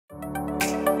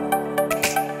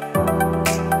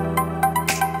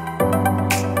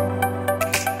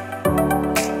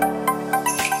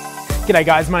G'day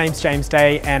guys, my name's James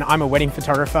Day and I'm a wedding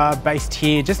photographer based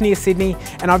here just near Sydney,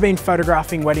 and I've been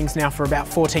photographing weddings now for about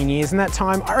 14 years. In that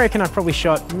time, I reckon I've probably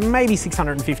shot maybe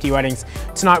 650 weddings.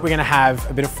 Tonight we're going to have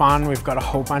a bit of fun. We've got a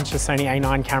whole bunch of Sony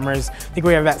A9 cameras. I think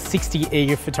we have about 60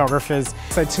 eager photographers.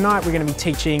 So tonight we're going to be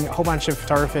teaching a whole bunch of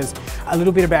photographers a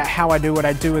little bit about how I do what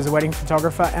I do as a wedding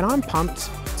photographer, and I'm pumped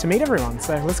to meet everyone,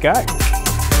 so let's go.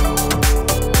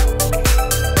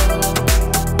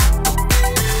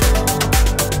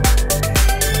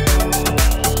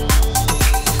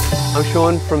 I'm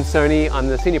Sean from Sony. I'm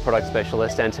the Senior Product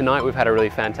Specialist, and tonight we've had a really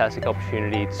fantastic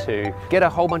opportunity to get a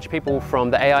whole bunch of people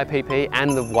from the AIPP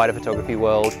and the wider photography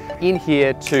world in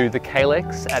here to the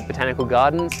Calyx at Botanical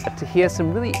Gardens to hear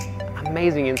some really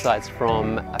amazing insights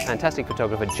from a fantastic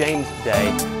photographer, James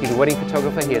Day. He's a wedding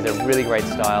photographer, he has a really great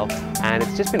style, and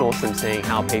it's just been awesome seeing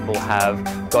how people have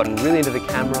gotten really into the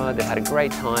camera, they've had a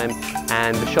great time,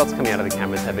 and the shots coming out of the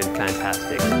cameras have been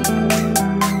fantastic.